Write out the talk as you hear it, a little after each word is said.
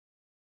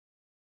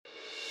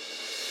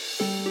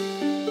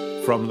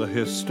From the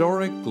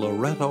historic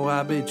Loretto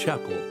Abbey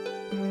Chapel,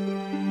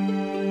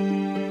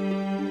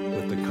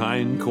 with the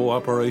kind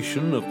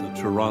cooperation of the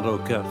Toronto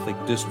Catholic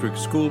District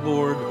School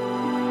Board,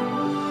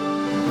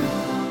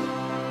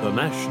 the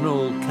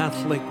National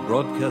Catholic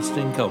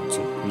Broadcasting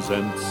Council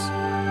presents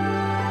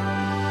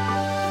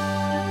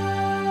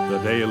the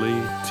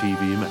Daily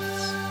TV Mass.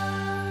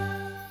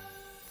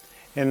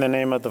 In the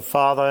name of the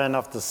Father, and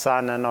of the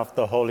Son, and of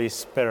the Holy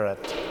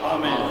Spirit.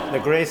 Amen. The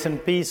grace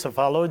and peace of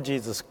our Lord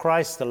Jesus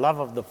Christ, the love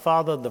of the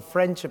Father, the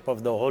friendship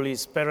of the Holy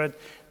Spirit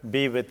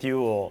be with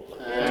you all.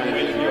 And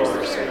with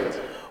your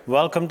spirit.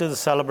 Welcome to the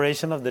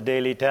celebration of the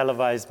daily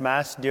televised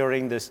Mass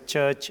during this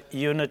Church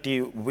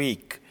Unity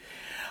Week.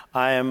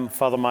 I am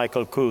Father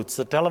Michael Coutts.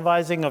 The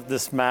televising of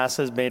this Mass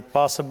is made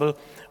possible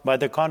by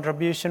the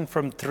contribution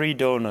from 3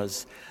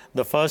 donors.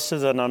 The first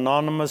is an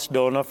anonymous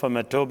donor from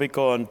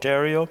Etobicoke,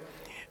 Ontario,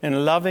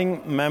 in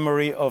loving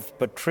memory of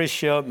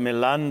Patricia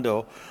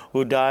Milando,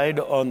 who died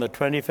on the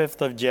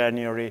 25th of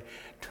January,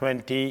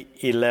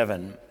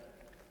 2011,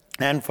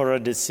 and for her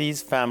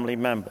deceased family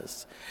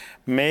members.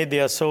 May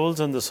their souls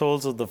and the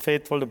souls of the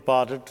faithful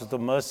departed to the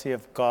mercy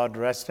of God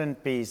rest in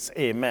peace.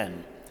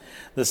 Amen.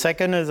 The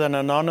second is an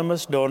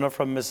anonymous donor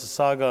from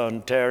Mississauga,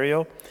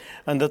 Ontario,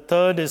 and the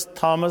third is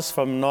Thomas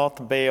from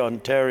North Bay,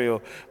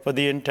 Ontario, for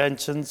the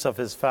intentions of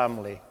his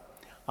family.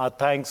 Our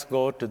thanks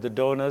go to the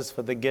donors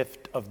for the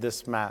gift of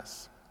this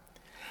Mass.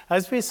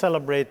 As we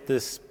celebrate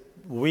this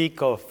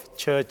week of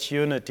church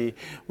unity,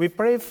 we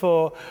pray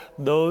for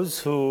those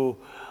who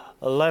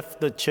left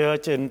the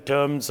church in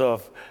terms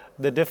of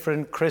the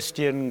different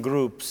Christian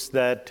groups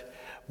that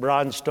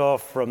branched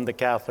off from the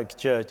Catholic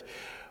Church.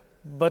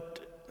 But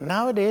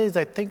nowadays,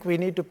 I think we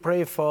need to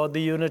pray for the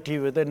unity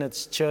within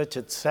its church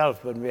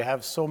itself when we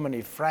have so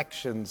many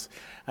fractions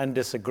and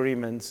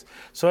disagreements.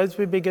 So as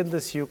we begin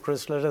this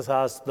Eucharist, let us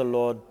ask the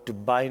Lord to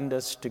bind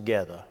us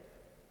together.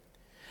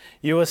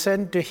 You were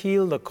sent to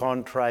heal the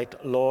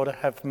contrite. Lord,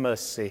 have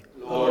mercy.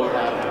 Lord,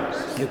 have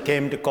mercy. You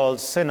came to call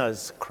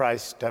sinners.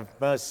 Christ, have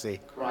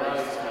mercy.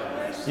 Christ,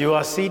 have mercy. You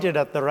are seated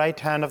at the right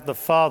hand of the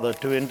Father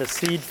to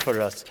intercede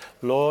for us.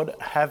 Lord,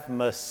 have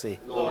mercy.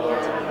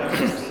 Lord, have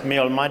mercy. May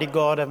Almighty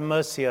God have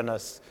mercy on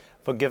us,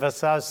 forgive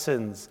us our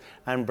sins,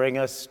 and bring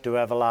us to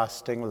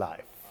everlasting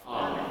life.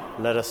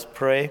 Amen. Let us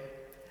pray.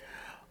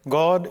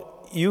 God,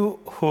 you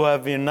who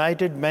have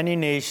united many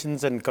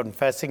nations in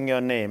confessing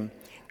your name,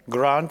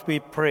 grant, we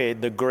pray,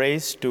 the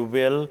grace to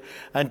will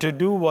and to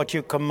do what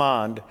you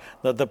command,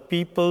 that the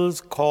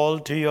peoples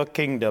called to your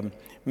kingdom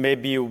may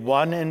be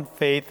one in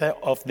faith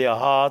of their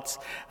hearts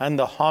and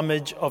the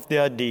homage of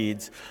their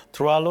deeds.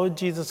 Through our Lord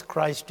Jesus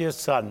Christ, your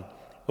Son,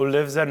 who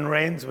lives and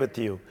reigns with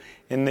you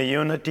in the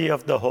unity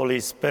of the Holy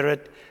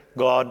Spirit,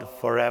 God,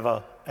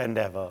 forever and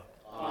ever.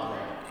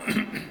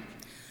 Amen.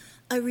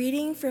 A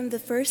reading from the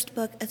first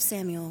book of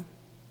Samuel.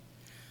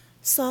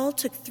 Saul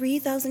took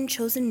 3,000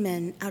 chosen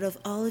men out of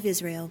all of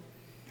Israel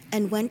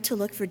and went to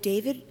look for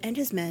David and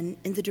his men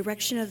in the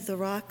direction of the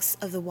rocks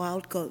of the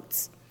wild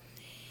goats.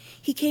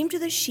 He came to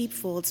the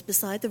sheepfolds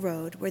beside the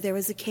road where there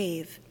was a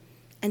cave,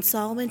 and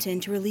Saul went in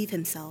to relieve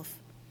himself.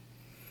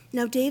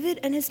 Now David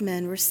and his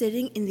men were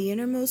sitting in the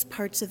innermost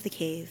parts of the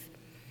cave.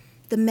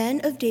 The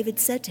men of David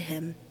said to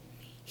him,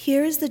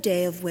 "Here is the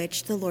day of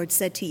which the Lord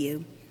said to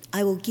you,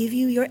 I will give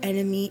you your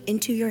enemy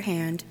into your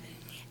hand,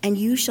 and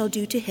you shall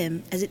do to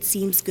him as it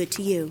seems good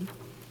to you."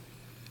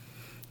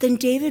 Then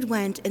David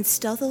went and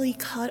stealthily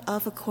cut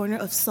off a corner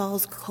of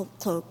Saul's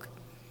cloak.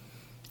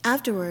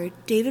 Afterward,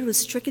 David was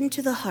stricken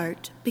to the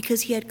heart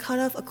because he had cut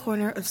off a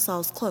corner of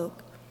Saul's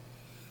cloak.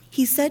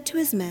 He said to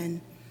his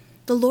men,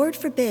 "The Lord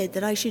forbid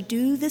that I should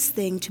do this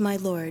thing to my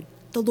Lord,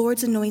 the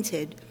Lord's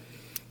anointed,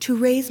 to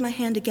raise my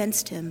hand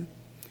against him,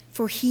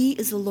 for he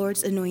is the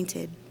Lord's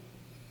anointed."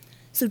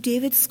 So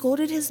David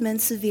scolded his men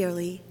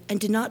severely and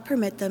did not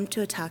permit them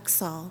to attack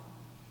Saul.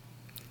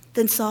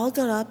 Then Saul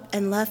got up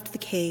and left the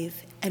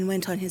cave and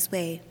went on his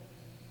way.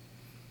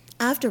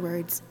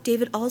 Afterwards,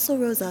 David also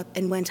rose up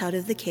and went out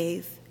of the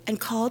cave and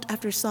called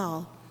after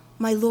Saul,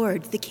 "My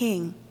lord, the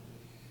king."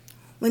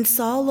 When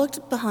Saul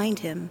looked behind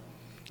him,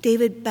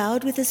 David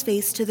bowed with his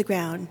face to the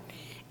ground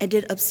and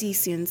did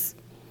obeisance.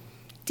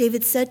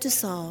 David said to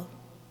Saul,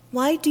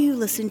 "Why do you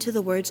listen to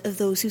the words of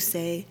those who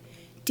say,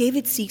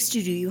 'David seeks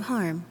to do you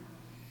harm'?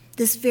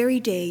 This very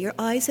day your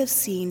eyes have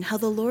seen how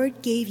the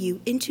Lord gave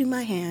you into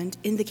my hand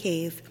in the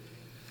cave,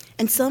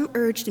 and some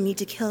urged me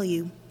to kill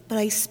you, but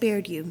I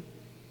spared you.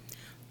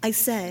 I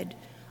said,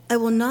 I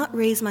will not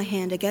raise my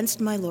hand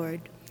against my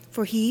Lord,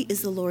 for he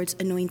is the Lord's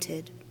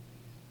anointed.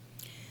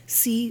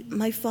 See,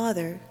 my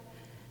father,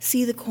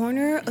 see the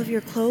corner of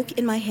your cloak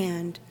in my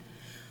hand,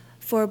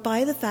 for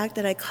by the fact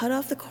that I cut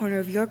off the corner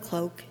of your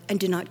cloak and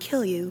did not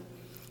kill you,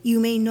 you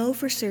may know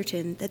for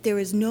certain that there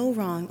is no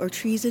wrong or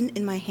treason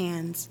in my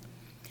hands.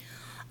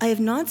 I have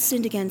not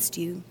sinned against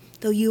you,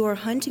 though you are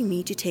hunting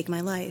me to take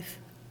my life.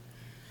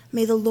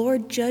 May the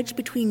Lord judge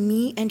between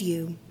me and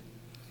you.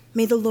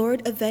 May the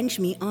Lord avenge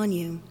me on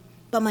you,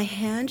 but my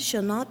hand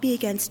shall not be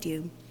against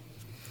you.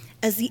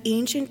 As the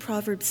ancient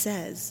proverb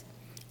says,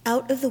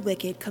 Out of the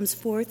wicked comes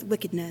forth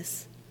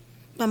wickedness,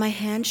 but my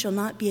hand shall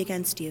not be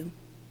against you.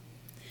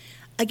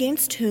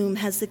 Against whom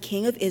has the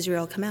king of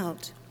Israel come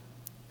out?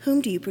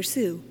 Whom do you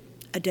pursue?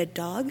 A dead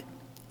dog?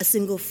 A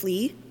single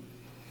flea?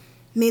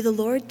 May the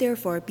Lord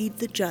therefore be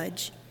the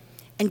judge,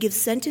 and give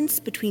sentence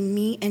between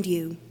me and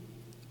you.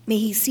 May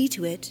he see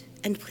to it,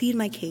 and plead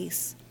my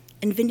case,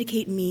 and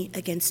vindicate me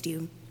against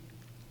you."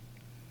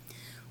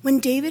 When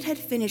David had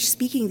finished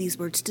speaking these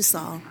words to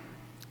Saul,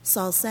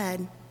 Saul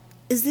said,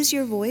 "Is this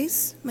your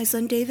voice, my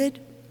son David?"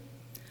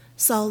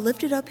 Saul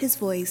lifted up his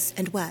voice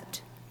and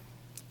wept.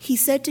 He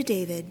said to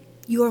David,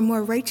 "You are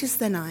more righteous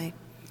than I,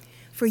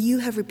 for you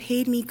have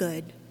repaid me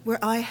good,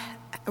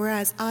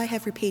 whereas I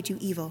have repaid you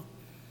evil.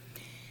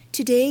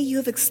 Today you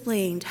have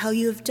explained how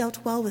you have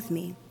dealt well with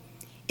me,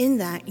 in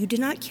that you did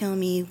not kill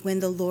me when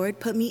the Lord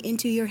put me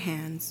into your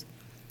hands.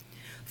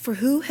 For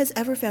who has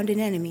ever found an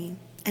enemy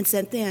and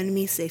sent the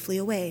enemy safely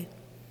away?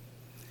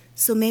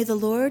 So may the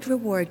Lord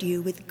reward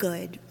you with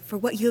good for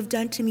what you have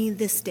done to me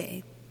this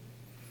day.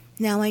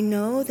 Now I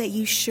know that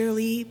you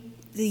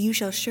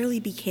shall surely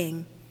be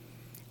king,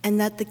 and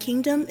that the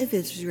kingdom of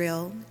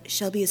Israel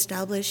shall be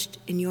established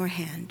in your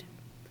hand."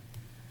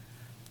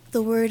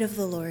 The word of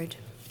the Lord.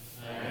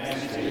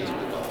 Thanks be to God.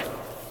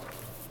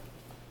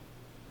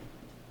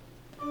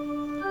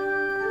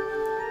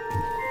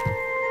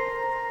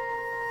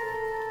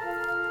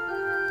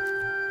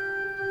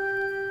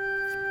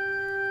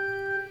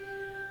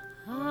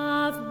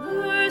 Have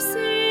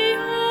mercy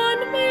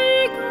on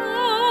me,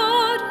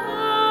 God,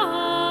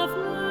 have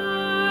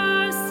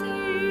mercy.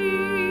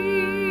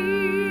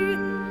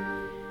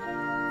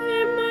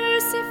 Be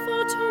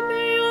merciful to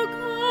me, O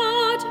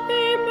God,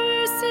 be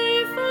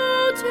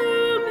merciful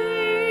to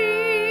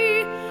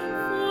me.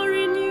 For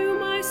in you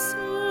my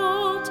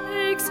soul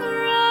takes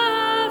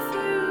refuge.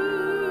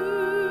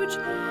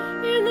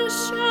 In the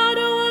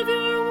shadow of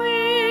your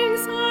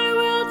wings I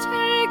will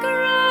take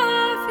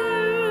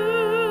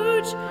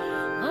refuge,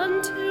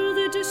 until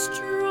the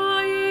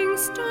destroying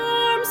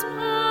storms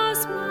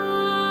pass by.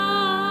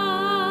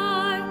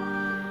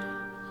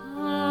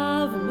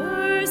 Have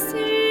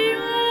mercy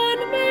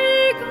on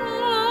me,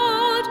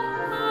 God,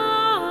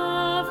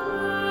 have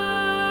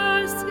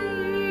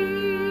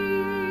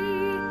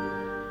mercy.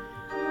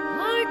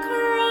 I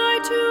cry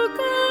to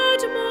God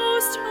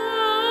Most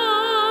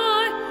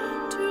High,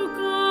 to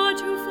God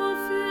who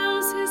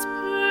fulfills his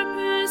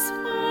purpose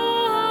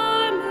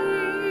for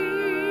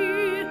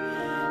me.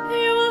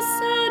 He will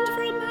send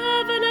from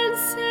heaven and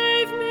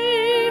save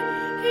me.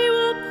 He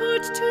will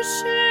put to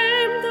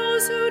shame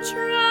those who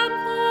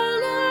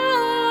trample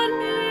on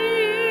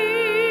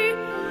me.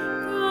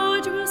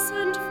 God will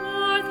send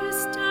forth his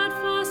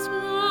steadfast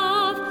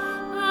love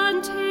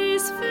and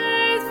his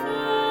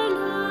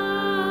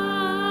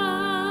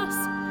faithfulness.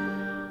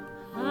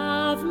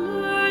 Have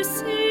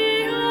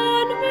mercy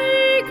on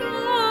me,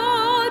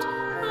 God,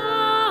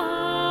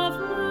 have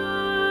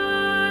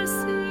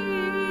mercy.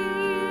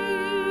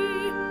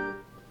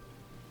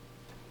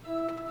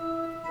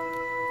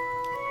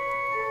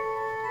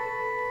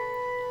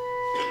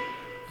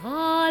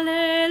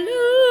 Hallelujah.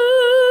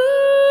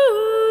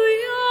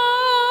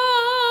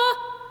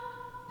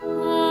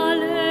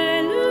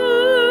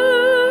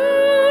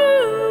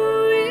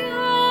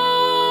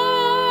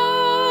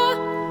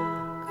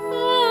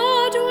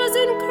 God was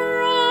in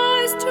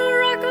Christ who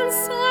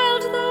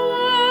reconciled the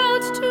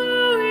world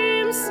to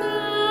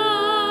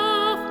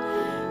himself,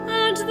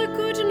 and the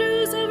good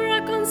news of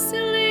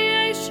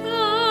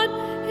reconciliation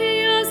he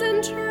has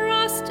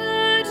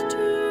entrusted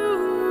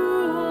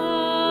to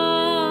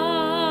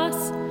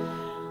us.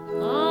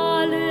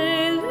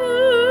 Hallelujah.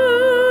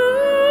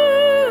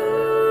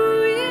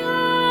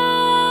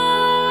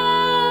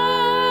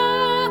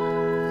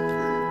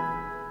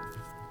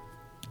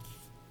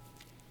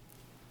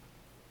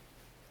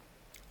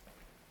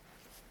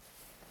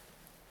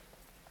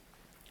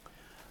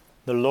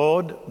 The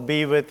Lord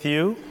be with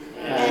you.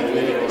 And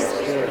with your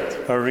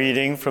spirit. A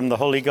reading from the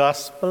Holy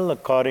Gospel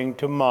according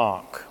to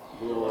Mark.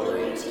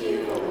 Glory to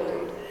you,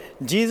 Lord.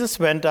 Jesus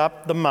went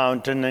up the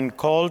mountain and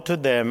called to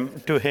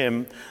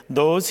him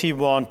those he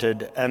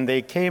wanted, and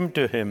they came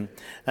to him.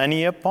 And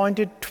he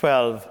appointed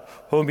 12,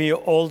 whom he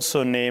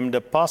also named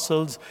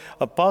apostles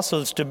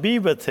to be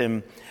with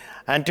him,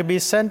 and to be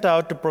sent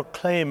out to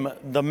proclaim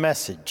the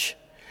message,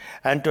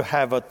 and to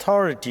have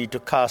authority to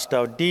cast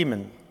out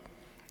demons.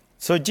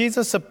 So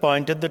Jesus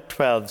appointed the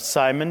 12,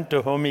 Simon,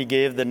 to whom he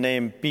gave the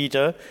name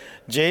Peter,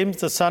 James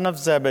the son of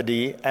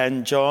Zebedee,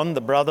 and John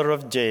the brother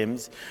of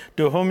James,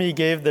 to whom he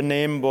gave the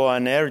name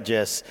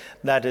Boanerges,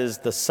 that is,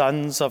 the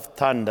sons of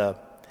thunder,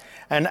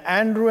 and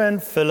Andrew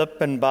and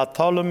Philip and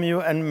Bartholomew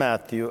and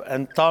Matthew,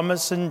 and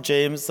Thomas and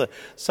James the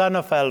son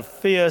of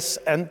Alphaeus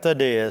and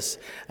Thaddeus,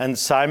 and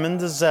Simon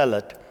the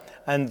Zealot,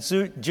 and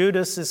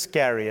Judas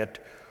Iscariot,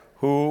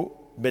 who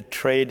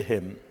betrayed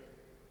him.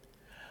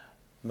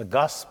 The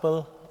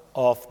Gospel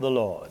of the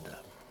Lord.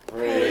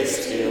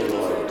 Praise to you,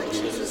 Lord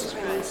Jesus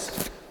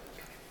Christ.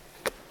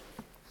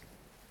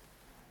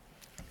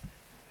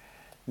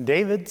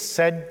 David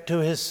said to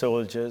his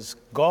soldiers,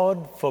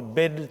 "God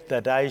forbid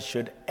that I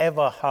should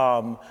ever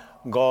harm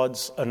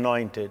God's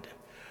anointed."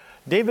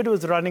 David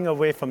was running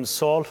away from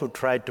Saul, who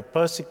tried to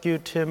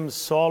persecute him.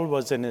 Saul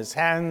was in his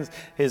hands,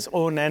 his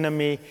own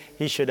enemy.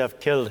 He should have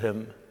killed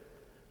him.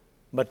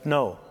 But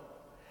no,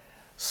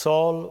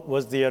 Saul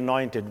was the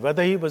anointed.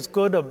 Whether he was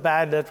good or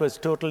bad, that was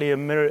totally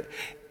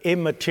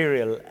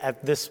immaterial.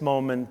 At this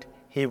moment,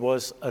 he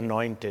was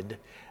anointed,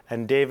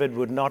 and David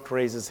would not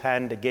raise his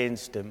hand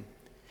against him.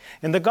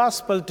 In the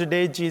gospel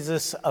today,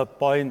 Jesus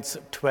appoints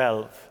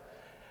 12.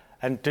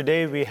 And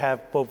today we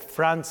have Pope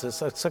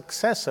Francis, a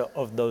successor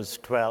of those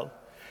 12.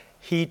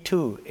 He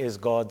too is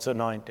God's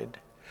anointed.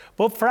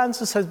 Pope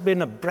Francis has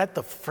been a breath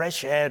of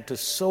fresh air to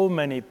so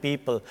many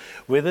people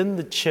within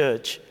the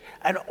church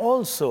and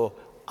also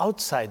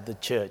outside the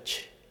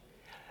church.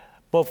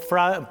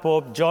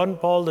 Pope John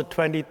Paul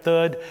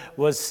XXIII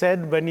was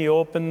said when he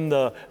opened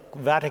the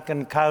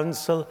Vatican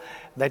Council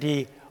that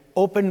he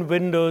opened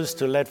windows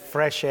to let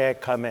fresh air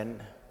come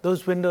in.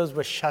 Those windows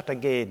were shut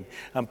again,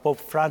 and Pope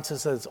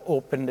Francis has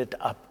opened it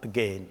up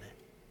again.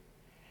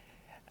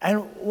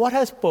 And what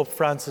has Pope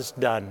Francis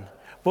done?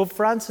 Pope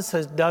Francis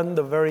has done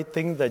the very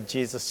thing that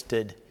Jesus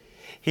did.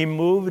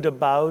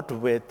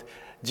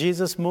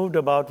 Jesus moved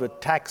about with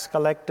tax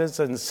collectors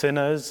and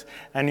sinners,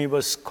 and he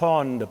was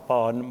scorned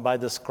upon by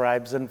the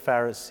scribes and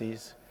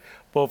Pharisees.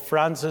 Pope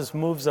Francis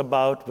moves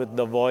about with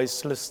the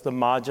voiceless, the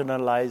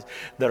marginalized,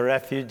 the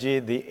refugee,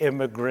 the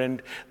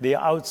immigrant, the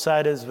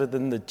outsiders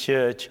within the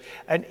church,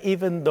 and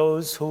even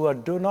those who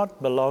do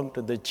not belong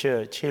to the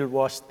church. He'll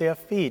wash their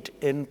feet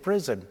in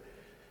prison.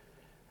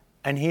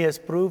 And he has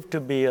proved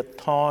to be a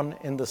thorn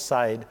in the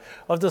side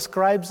of the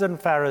scribes and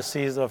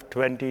Pharisees of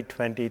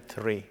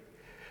 2023.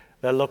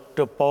 They looked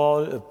to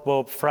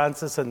Pope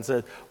Francis and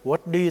said,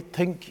 "What do you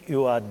think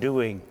you are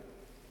doing?"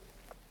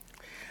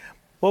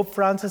 Pope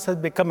Francis has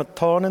become a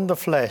thorn in the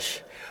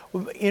flesh.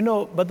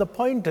 But the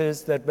point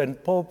is that when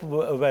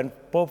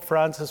Pope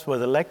Francis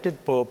was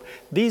elected Pope,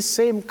 these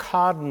same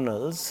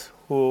cardinals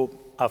who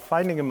are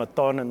finding him a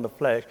thorn in the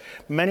flesh,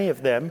 many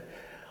of them,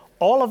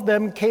 all of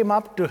them came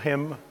up to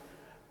him,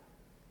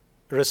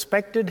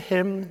 respected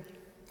him,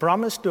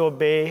 promised to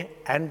obey,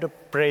 and to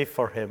pray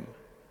for him.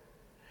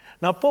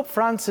 Now, Pope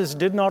Francis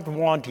did not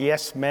want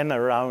yes men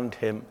around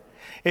him.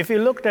 If you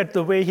looked at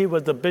the way he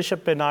was the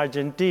bishop in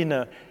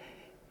Argentina,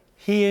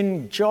 he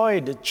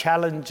enjoyed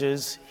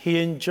challenges.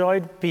 He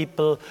enjoyed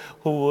people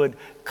who would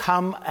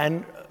come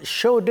and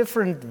show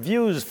different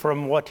views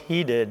from what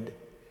he did.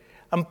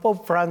 And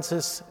Pope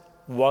Francis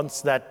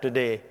wants that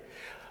today.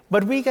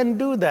 But we can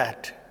do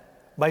that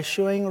by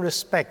showing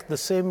respect the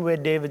same way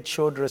David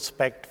showed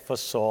respect for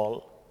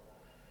Saul.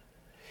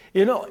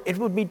 It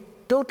would be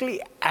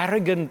totally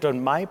arrogant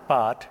on my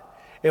part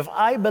if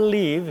I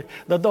believe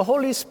that the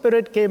Holy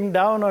Spirit came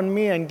down on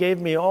me and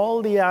gave me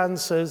all the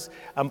answers,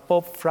 and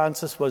Pope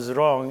Francis was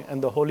wrong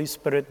and the Holy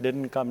Spirit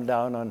didn't come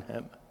down on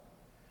him.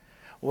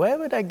 Where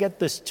would I get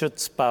this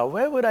chutzpah?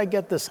 Where would I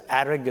get this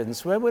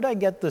arrogance? Where would I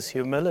get this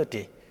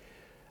humility?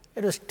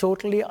 It is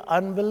totally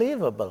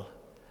unbelievable.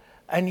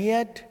 And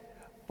yet,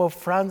 Pope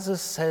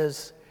Francis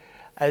says,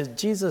 as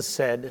Jesus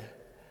said,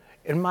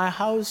 "In my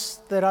house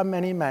there are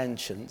many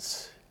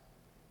mansions."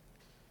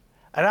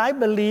 And I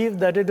believe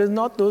that it is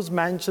not those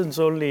mansions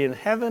only in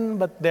heaven,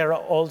 but there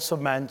are also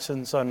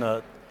mansions on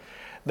earth.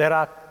 There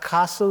are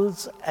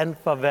castles and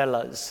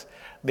favelas.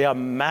 There are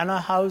manor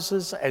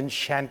houses and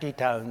shanty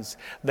towns.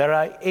 There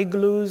are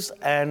igloos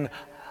and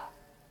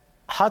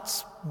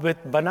huts with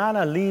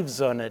banana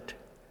leaves on it.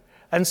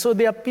 And so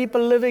there are people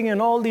living in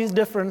all these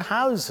different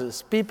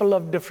houses, people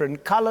of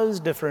different colors,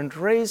 different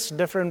race,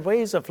 different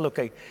ways of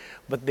looking.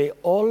 But they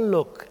all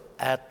look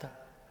at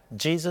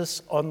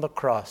Jesus on the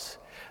cross.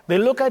 They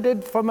look at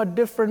it from a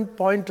different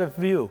point of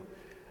view.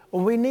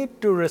 We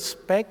need to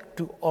respect,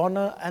 to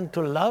honor, and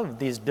to love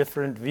these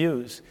different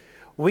views.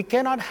 We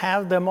cannot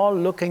have them all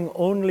looking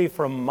only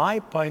from my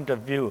point of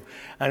view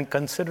and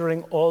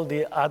considering all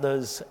the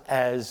others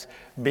as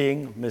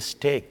being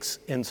mistakes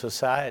in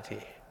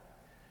society.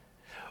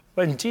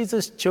 When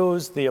Jesus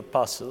chose the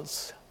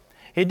apostles,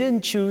 he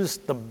didn't choose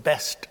the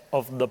best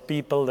of the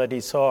people that he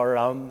saw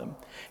around them.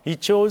 He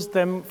chose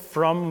them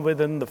from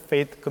within the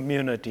faith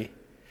community.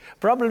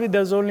 Probably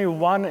there's only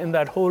one in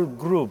that whole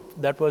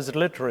group that was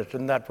literate,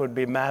 and that would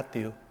be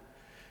Matthew.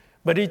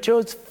 But he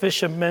chose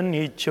fishermen,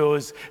 he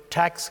chose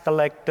tax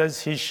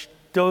collectors, he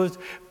chose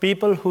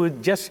people who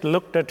just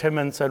looked at him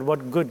and said,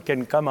 "What good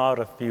can come out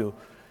of you?"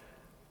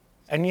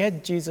 And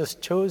yet Jesus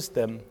chose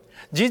them.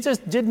 Jesus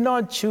did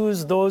not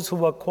choose those who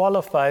were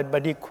qualified,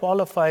 but he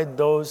qualified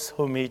those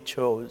whom he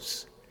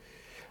chose.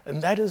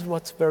 And that is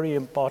what's very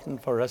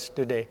important for us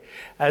today.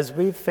 As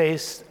we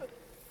face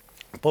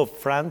Pope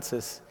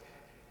Francis,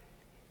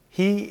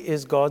 he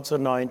is God's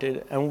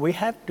anointed, and we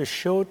have to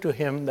show to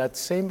him that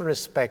same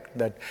respect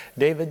that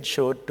David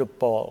showed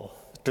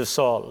to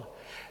Saul.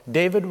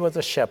 David was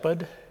a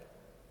shepherd.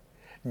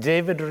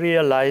 David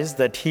realized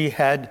that he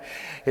had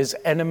his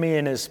enemy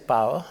in his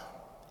power,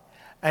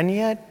 and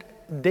yet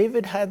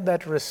David had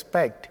that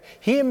respect.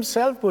 He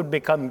himself would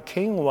become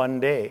king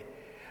one day,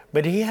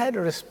 but he had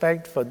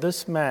respect for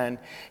this man,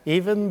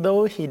 even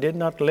though he did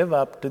not live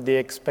up to the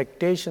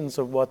expectations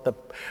of what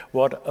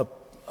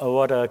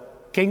a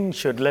king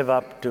should live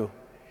up to.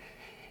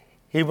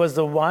 He was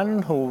the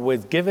one who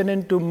was given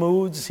into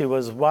moods. He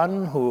was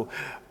one who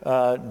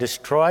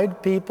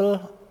destroyed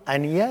people,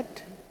 and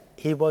yet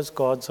he was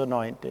God's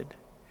anointed.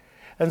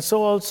 And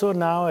so also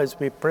now, as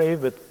we pray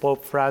with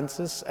Pope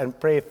Francis and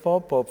pray for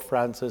Pope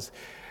Francis,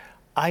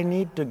 I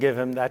need to give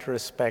him that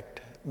respect,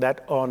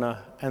 that honor,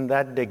 and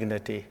that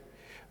dignity,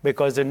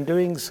 because in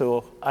doing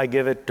so, I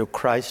give it to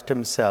Christ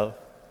himself.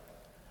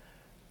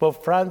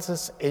 Pope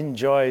Francis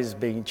enjoys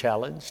being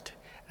challenged,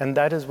 and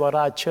that is what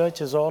our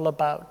church is all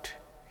about.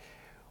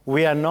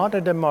 We are not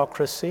a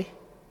democracy.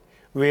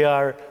 We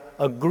are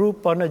a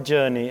group on a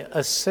journey,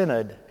 a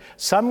synod.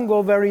 Some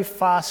go very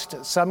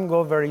fast, some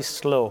go very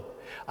slow.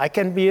 I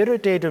can be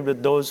irritated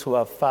with those who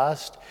are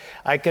fast.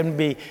 I can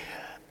be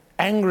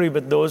angry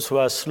with those who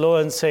are slow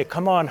and say,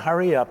 come on,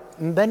 hurry up.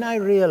 And then I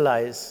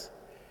realize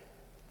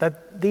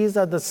that these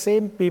are the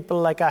same people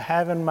like I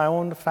have in my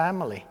own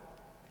family.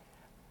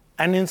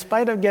 And in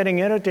spite of getting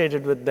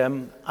irritated with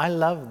them, I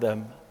love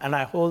them and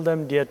I hold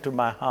them dear to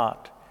my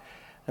heart.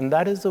 And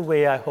that is the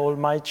way I hold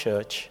my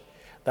church.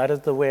 That is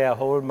the way I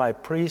hold my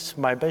priests,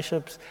 my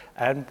bishops,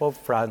 and Pope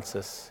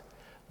Francis.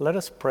 Let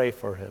us pray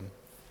for him.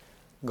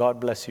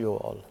 God bless you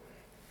all.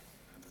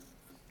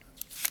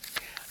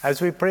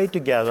 As we pray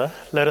together,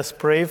 let us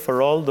pray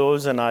for all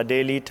those in our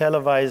daily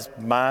televised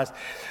Mass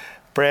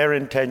prayer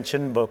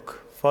intention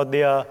book, for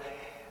their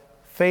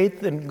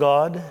faith in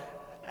God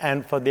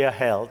and for their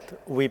health.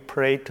 We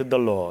pray to the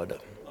Lord.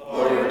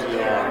 Lord,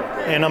 hear our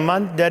prayer. In a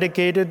month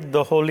dedicated to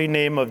the holy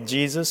name of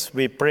Jesus,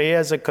 we pray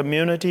as a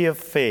community of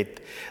faith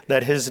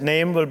that his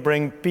name will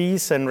bring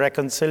peace and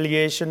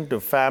reconciliation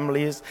to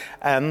families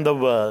and the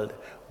world.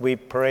 We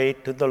pray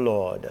to the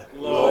Lord.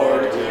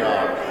 Lord, hear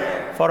our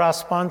prayer. For our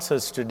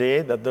sponsors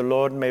today, that the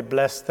Lord may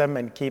bless them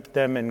and keep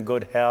them in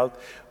good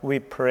health, we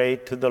pray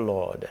to the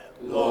Lord.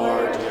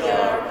 Lord, hear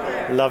our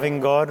prayer. Loving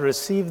God,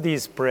 receive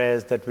these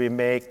prayers that we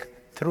make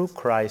through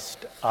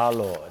Christ our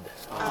Lord.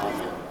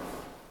 Amen.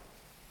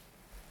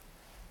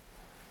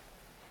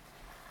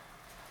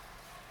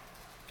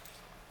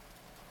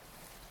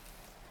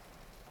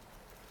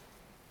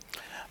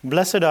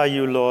 Blessed are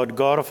you, Lord,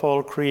 God of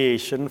all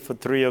creation, for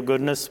through your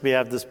goodness we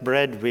have this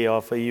bread we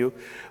offer you,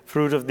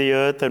 fruit of the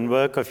earth and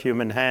work of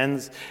human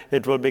hands.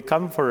 It will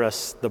become for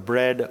us the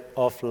bread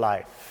of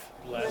life.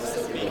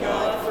 Blessed be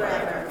God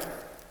forever.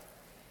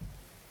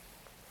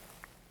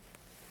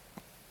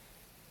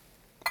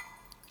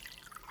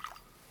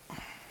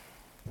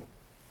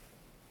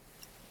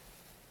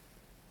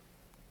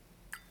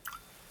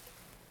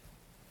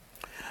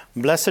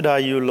 Blessed are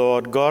you,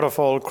 Lord, God of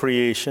all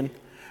creation,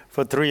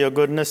 for through your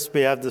goodness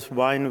we have this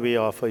wine we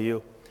offer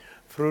you,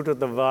 fruit of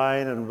the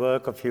vine and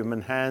work of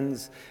human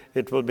hands.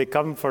 It will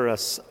become for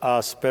us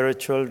our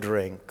spiritual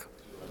drink.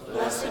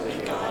 Blessed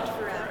be God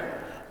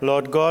forever.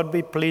 Lord God,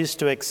 be pleased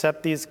to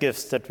accept these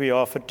gifts that we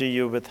offer to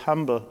you with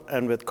humble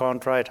and with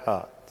contrite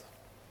heart.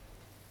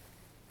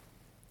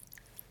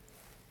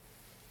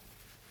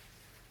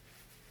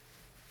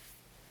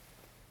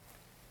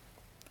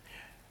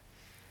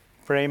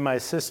 Pray, my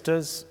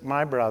sisters,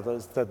 my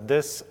brothers, that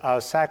this, our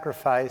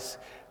sacrifice,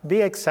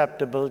 be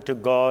acceptable to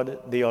God,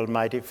 the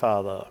Almighty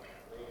Father.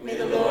 May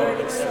the Lord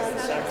accept the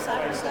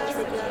sacrifice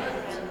of your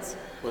hands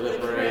for the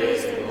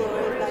praise and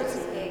glory of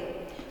his name,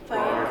 for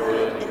our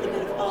good and the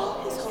good of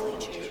all his holy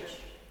church.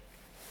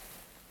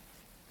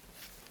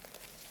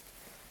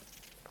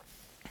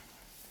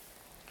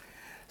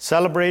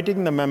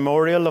 Celebrating the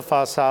memorial of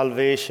our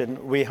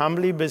salvation, we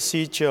humbly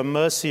beseech your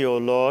mercy, O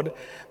Lord,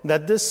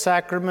 that this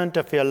sacrament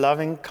of your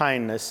loving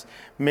kindness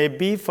may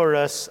be for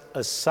us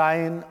a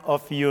sign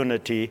of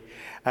unity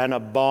and a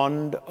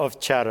bond of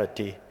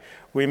charity.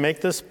 We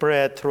make this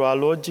prayer through our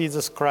Lord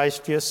Jesus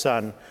Christ, your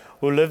Son,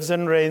 who lives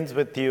and reigns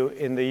with you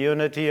in the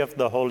unity of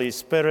the Holy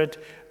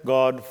Spirit,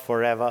 God,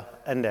 forever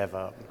and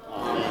ever.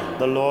 Amen.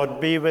 The Lord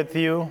be with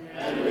you.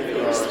 And with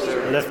your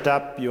spirit. Lift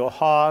up your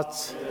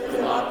hearts. Lift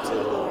them up to the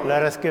Lord.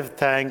 Let us give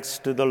thanks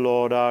to the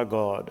Lord our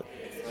God.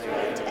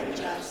 Right and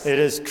just. It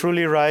is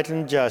truly right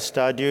and just,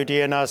 our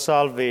duty and our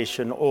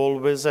salvation,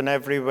 always and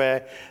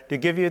everywhere, to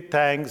give you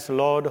thanks,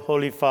 Lord,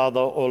 Holy Father,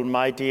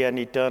 Almighty and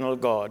eternal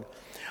God.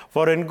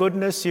 For in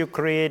goodness you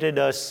created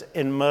us,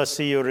 in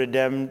mercy you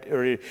redeemed,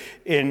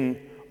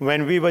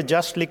 when we were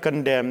justly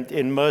condemned,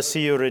 in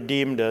mercy you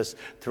redeemed us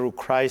through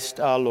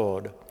Christ our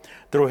Lord.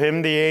 Through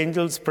him the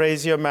angels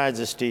praise your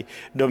majesty,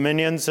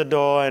 dominions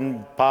adore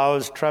and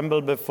powers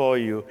tremble before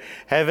you.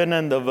 Heaven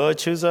and the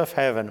virtues of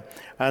heaven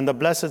and the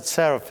blessed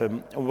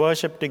seraphim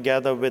worship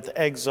together with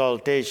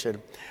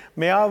exaltation.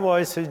 May our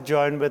voices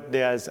join with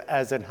theirs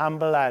as in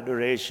humble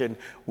adoration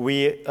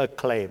we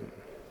acclaim.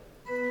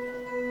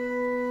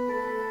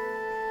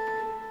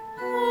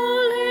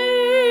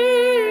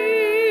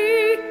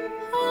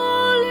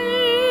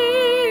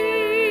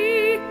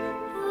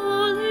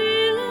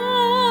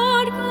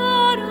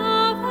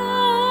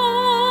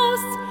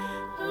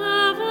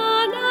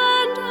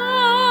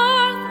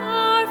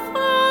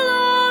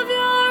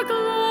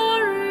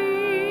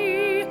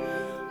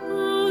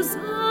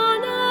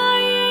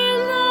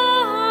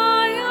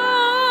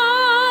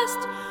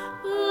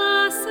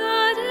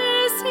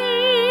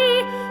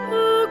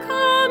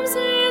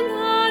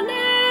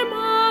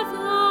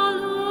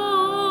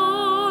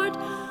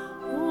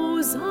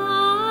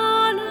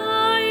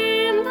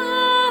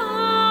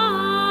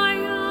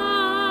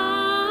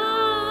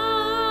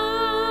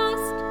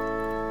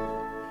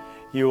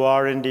 You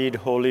are indeed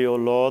holy, O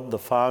Lord, the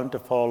fount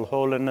of all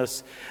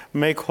holiness.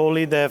 Make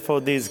holy, therefore,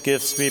 these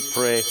gifts, we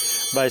pray,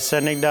 by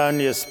sending down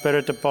your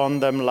Spirit upon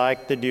them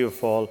like the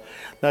dewfall,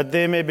 that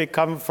they may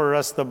become for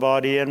us the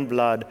body and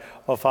blood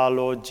of our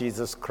Lord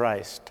Jesus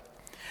Christ.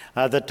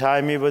 At the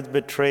time he was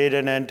betrayed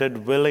and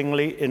entered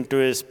willingly into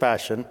his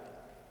passion,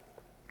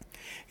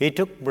 he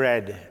took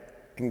bread,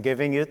 and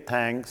giving you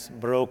thanks,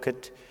 broke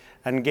it,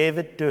 and gave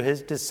it to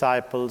his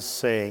disciples,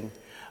 saying,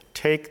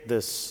 "Take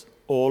this,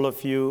 all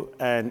of you,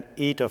 and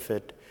eat of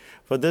it,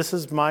 for this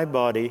is my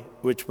body,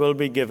 which will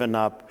be given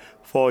up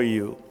for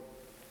you."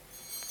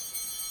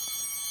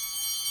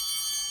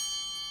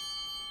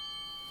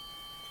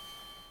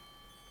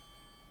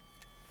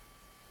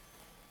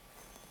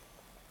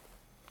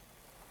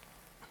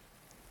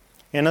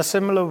 In a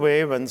similar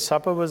way, when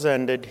supper was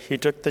ended, he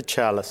took the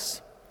chalice,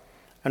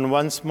 and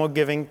once more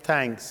giving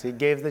thanks, he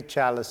gave the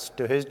chalice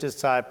to his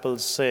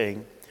disciples,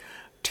 saying,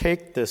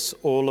 "Take this,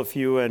 all of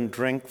you, and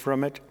drink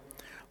from it,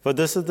 for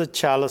this is the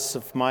chalice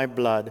of my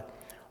blood,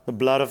 the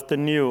blood of the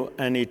new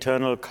and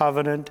eternal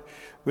covenant,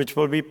 which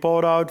will be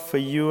poured out for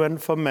you and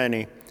for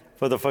many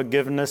for the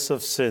forgiveness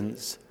of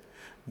sins.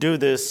 Do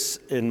this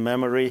in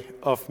memory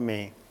of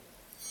me."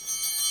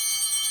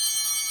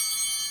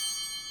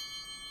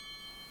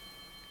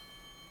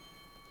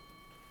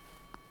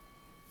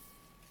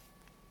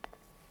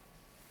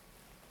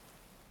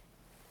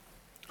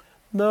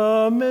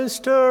 The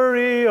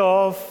mystery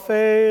of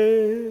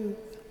faith.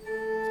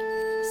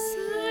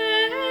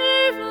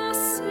 Save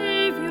us,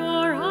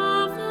 Savior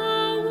of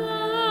the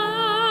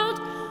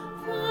world,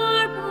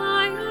 for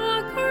by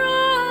your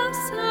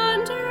cross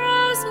and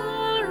resurrection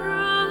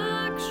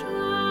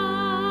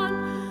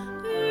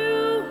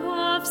you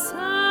have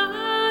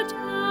set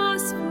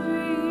us free.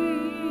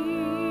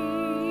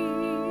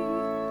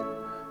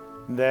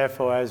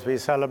 Therefore, as we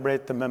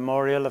celebrate the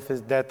memorial of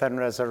his death and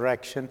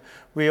resurrection,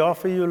 we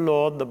offer you,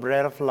 Lord, the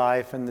bread of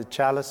life and the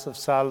chalice of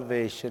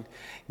salvation,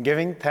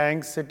 giving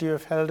thanks that you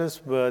have held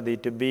us worthy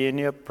to be in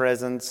your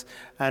presence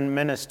and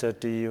minister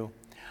to you.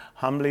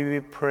 Humbly we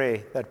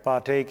pray that,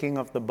 partaking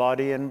of the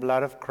body and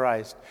blood of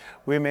Christ,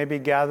 we may be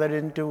gathered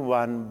into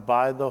one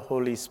by the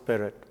Holy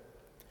Spirit.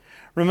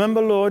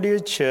 Remember, Lord, your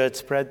church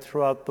spread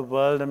throughout the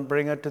world and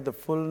bring her to the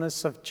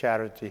fullness of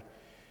charity.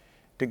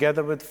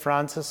 Together with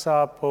Francis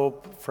our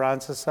Pope,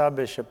 Francis our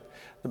Bishop,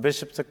 the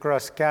bishops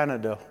across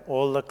Canada,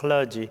 all the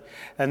clergy,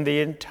 and the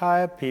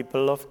entire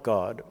people of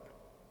God.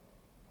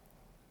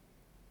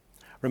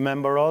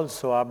 Remember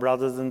also our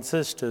brothers and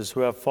sisters who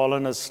have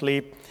fallen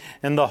asleep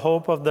in the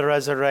hope of the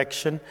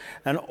resurrection,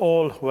 and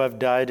all who have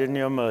died in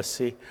your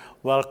mercy.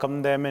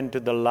 Welcome them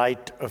into the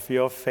light of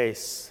your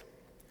face.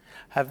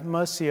 Have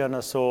mercy on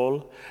us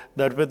all,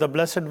 that with the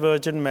Blessed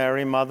Virgin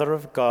Mary, Mother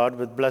of God,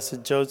 with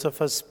blessed Joseph,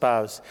 her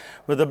spouse,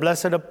 with the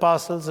blessed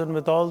apostles, and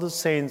with all the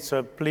saints who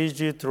have pleased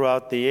you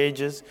throughout the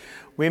ages,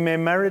 we may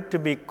merit to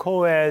be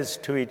co-heirs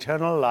to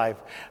eternal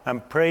life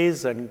and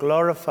praise and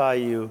glorify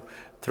you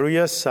through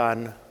your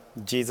Son,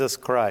 Jesus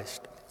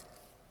Christ.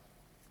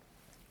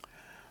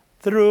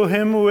 Through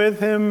him, with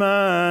him,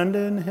 and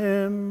in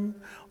him,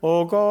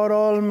 O God,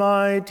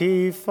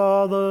 Almighty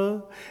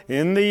Father,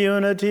 in the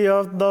unity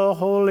of the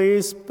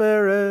Holy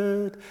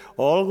Spirit,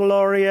 all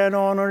glory and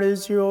honor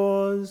is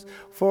yours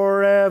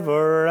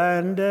forever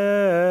and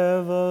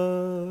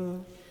ever.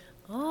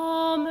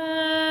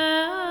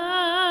 Amen.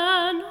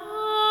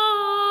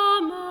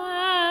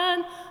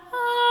 Amen.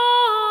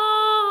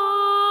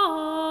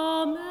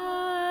 Amen.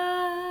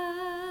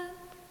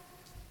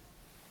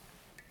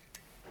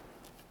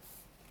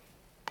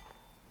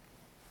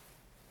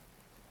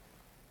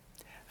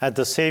 At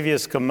the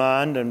Savior's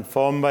command, and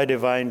formed by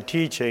divine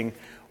teaching,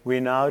 we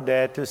now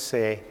dare to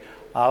say,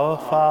 Our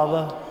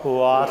Father, who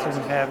art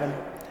in heaven,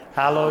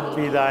 hallowed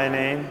be thy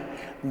name.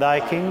 Thy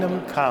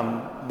kingdom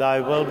come, thy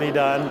will be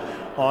done,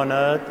 on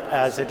earth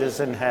as it is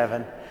in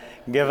heaven.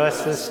 Give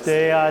us this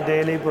day our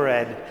daily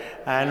bread,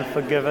 and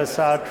forgive us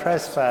our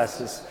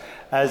trespasses,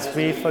 as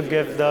we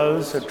forgive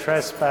those who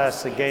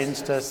trespass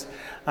against us.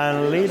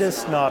 And lead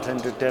us not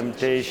into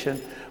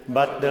temptation,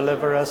 but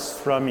deliver us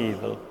from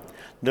evil.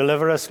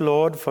 Deliver us,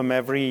 Lord, from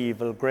every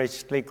evil.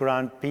 Graciously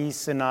grant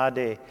peace in our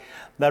day,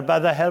 that by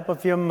the help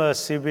of your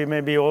mercy we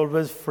may be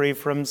always free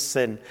from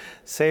sin,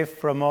 safe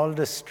from all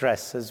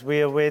distress, as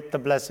we await the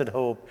blessed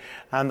hope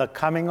and the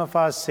coming of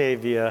our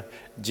Savior,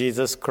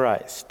 Jesus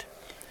Christ.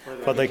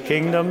 For the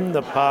kingdom,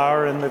 the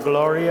power, and the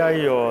glory are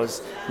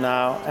yours,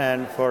 now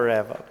and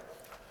forever.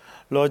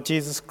 Lord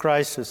Jesus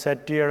Christ, who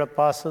said to your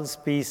apostles,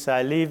 Peace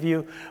I leave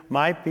you,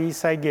 my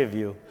peace I give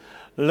you.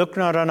 Look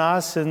not on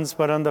our sins,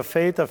 but on the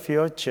faith of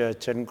your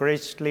church, and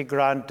graciously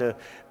grant her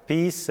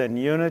peace and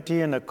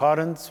unity in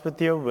accordance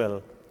with your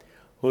will,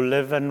 who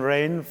live and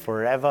reign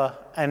forever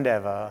and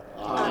ever.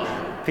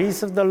 Amen.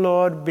 Peace of the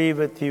Lord be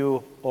with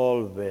you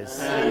always.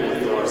 And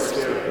with your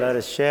spirit. Let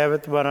us share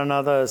with one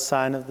another a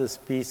sign of this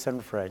peace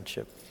and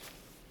friendship.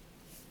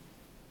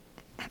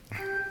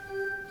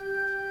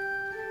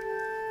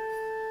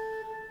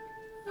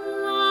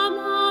 Lamb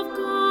of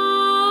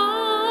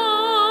God,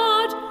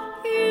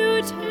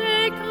 you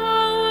take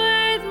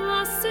away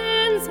the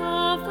sin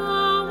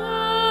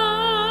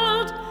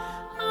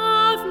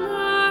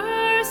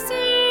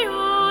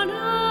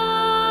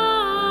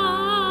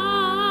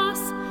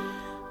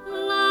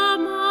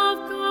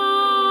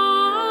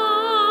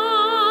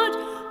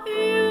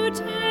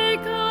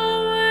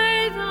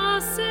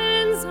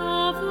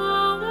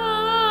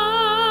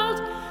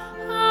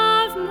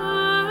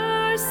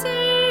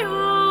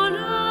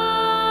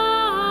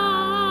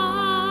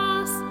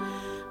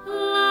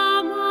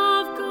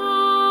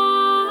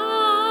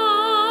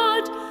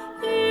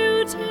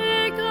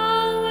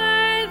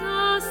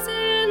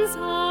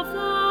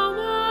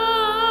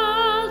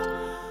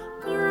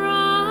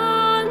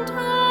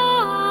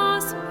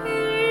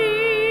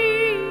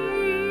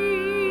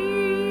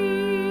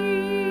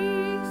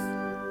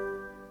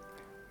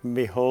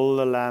Behold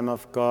the Lamb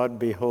of God,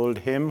 behold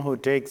him who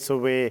takes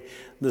away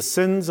the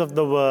sins of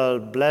the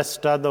world.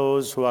 Blessed are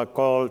those who are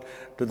called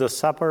to the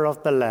supper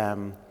of the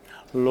Lamb.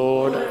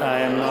 Lord, I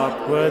am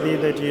not worthy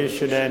that you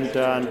should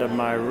enter under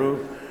my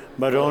roof,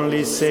 but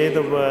only say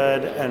the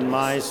word, and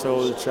my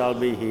soul shall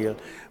be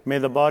healed. May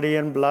the body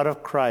and blood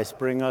of Christ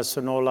bring us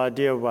and all our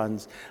dear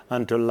ones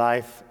unto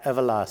life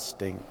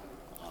everlasting.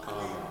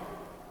 Amen.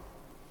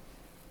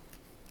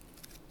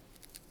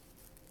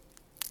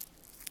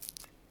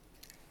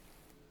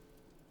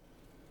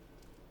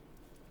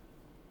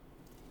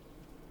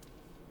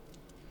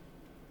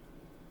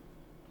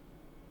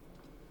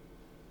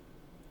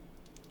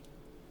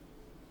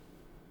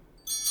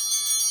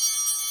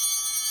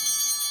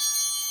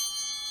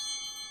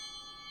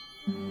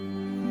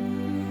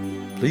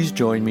 Please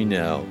join me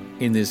now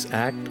in this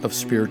act of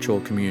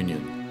spiritual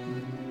communion.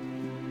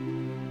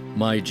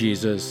 My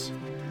Jesus,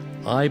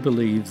 I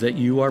believe that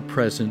you are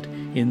present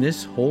in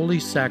this holy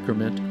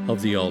sacrament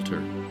of the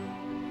altar.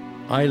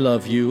 I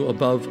love you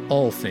above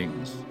all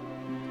things,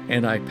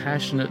 and I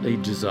passionately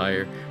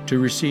desire to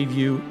receive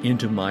you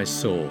into my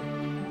soul.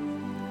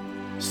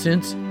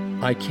 Since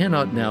I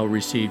cannot now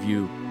receive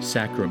you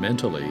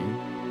sacramentally,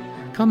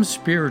 come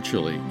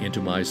spiritually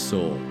into my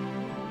soul,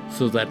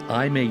 so that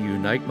I may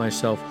unite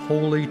myself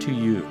wholly to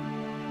you,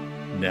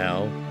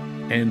 now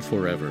and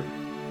forever.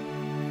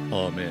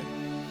 Amen.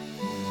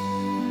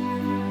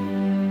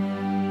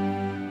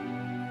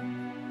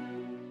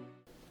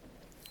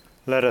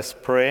 Let us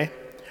pray.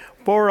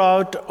 Pour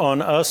out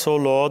on us, O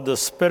Lord, the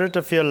Spirit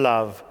of your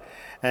love,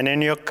 and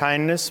in your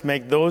kindness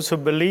make those who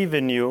believe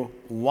in you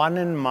one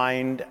in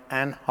mind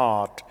and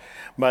heart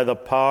by the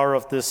power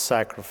of this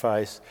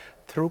sacrifice,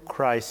 through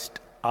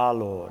Christ our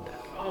Lord.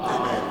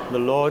 Amen. The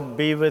Lord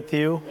be with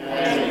you.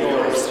 And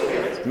your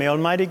spirit. May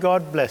Almighty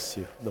God bless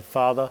you, the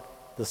Father,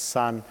 the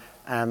Son,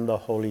 and the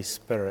Holy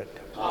Spirit.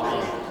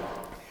 Amen.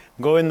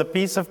 Go in the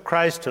peace of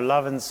Christ to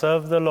love and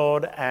serve the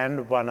Lord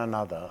and one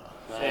another.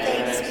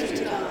 Thanks be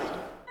to God.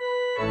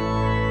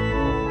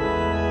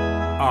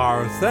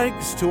 Our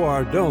thanks to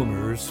our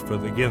donors for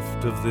the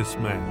gift of this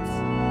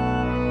Mass.